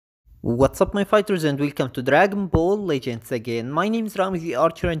What's up my fighters, and welcome to Dragon Ball Legends again. My name is Rami The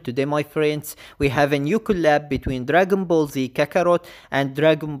Archer, and today my friends we have a new collab between Dragon Ball Z Kakarot and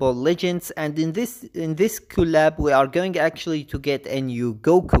Dragon Ball Legends, and in this collab we are going actually to get a new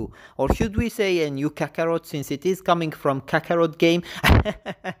Goku, or should we say a new Kakarot, since it is coming from Kakarot game.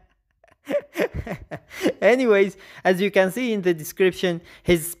 Anyways, as you can see in the description,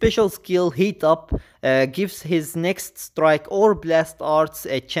 his special skill Heat Up gives his next strike or blast arts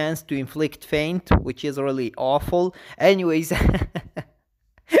a chance to inflict feint, which is really awful. Anyways,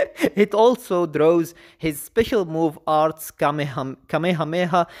 it also draws his special move arts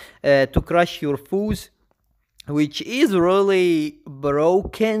Kamehameha to crush your foes, which is really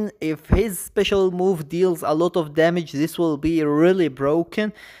broken. If his special move deals a lot of damage, this will be really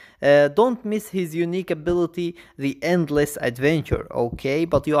broken. Don't miss his unique ability, the Endless Adventure, okay?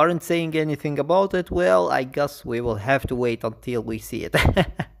 But you aren't saying anything about it. Well, I guess we will have to wait until we see it.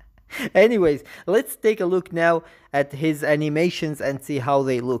 Anyways, let's take a look now at his animations and see how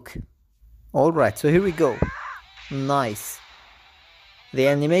they look. Alright, so here we go. Nice. The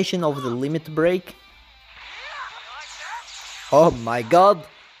animation of the limit break. Oh my god!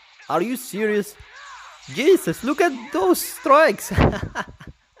 Are you serious? Jesus, look at those strikes!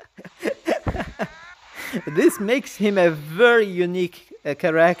 This makes him a very unique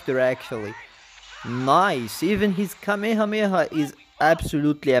character actually. Nice, even his Kamehameha is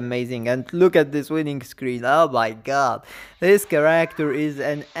absolutely amazing, and look at this winning screen. Oh my god, this character is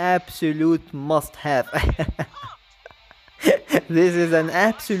an absolute must-have. This is an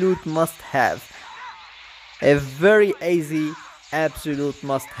absolute must-have. A very easy absolute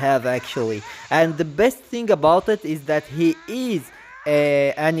must-have actually, and the best thing about it is that he is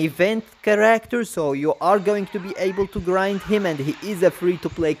an event character, so you are going to be able to grind him, and he is a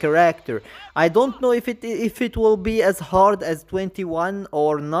free-to-play character. I don't know if it will be as hard as 21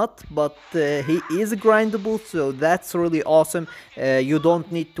 or not, but he is grindable, so that's really awesome. You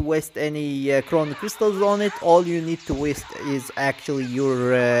don't need to waste any chrono crystals on it. All you need to waste is actually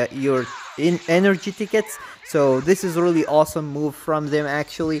your energy tickets. So this is really awesome move from them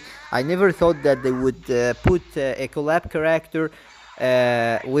actually. I never thought that they would put a collab character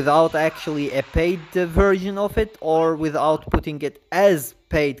without actually a paid version of it, or without putting it as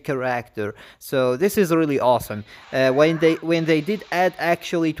paid character. So this is really awesome. When they did add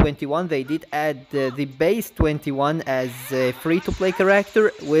actually 21, they did add the base 21 as a free-to-play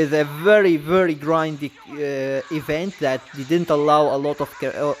character with a very grindy event that didn't allow a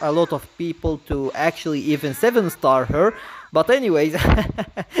lot of people to actually even 7-star her. But anyways,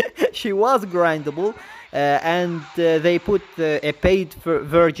 she was grindable, and they put a paid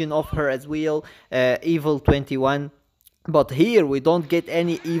version of her as well, Evil 21. But here we don't get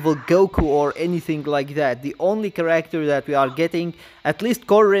any evil Goku or anything like that. The only character that we are getting, at least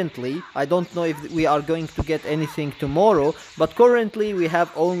currently, I don't know if we are going to get anything tomorrow, but currently we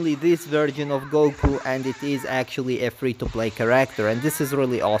have only this version of Goku, and it is actually a free-to-play character, and this is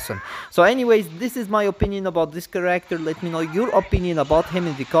really awesome. So anyways, this is my opinion about this character. Let me know your opinion about him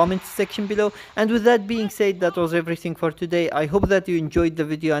in the comments section below. And with that being said, that was everything for today. I hope that you enjoyed the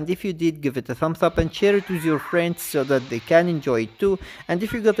video, and if you did, give it a thumbs up and share it with your friends so that they can enjoy it too. And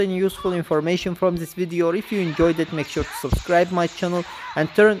if you got any useful information from this video, or if you enjoyed it, make sure to subscribe my channel and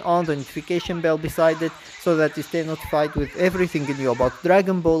turn on the notification bell beside it so that you stay notified with everything new about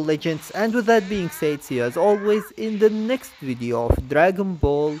Dragon Ball Legends. And with that being said, see you as always in the next video of Dragon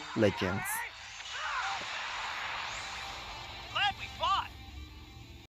Ball Legends.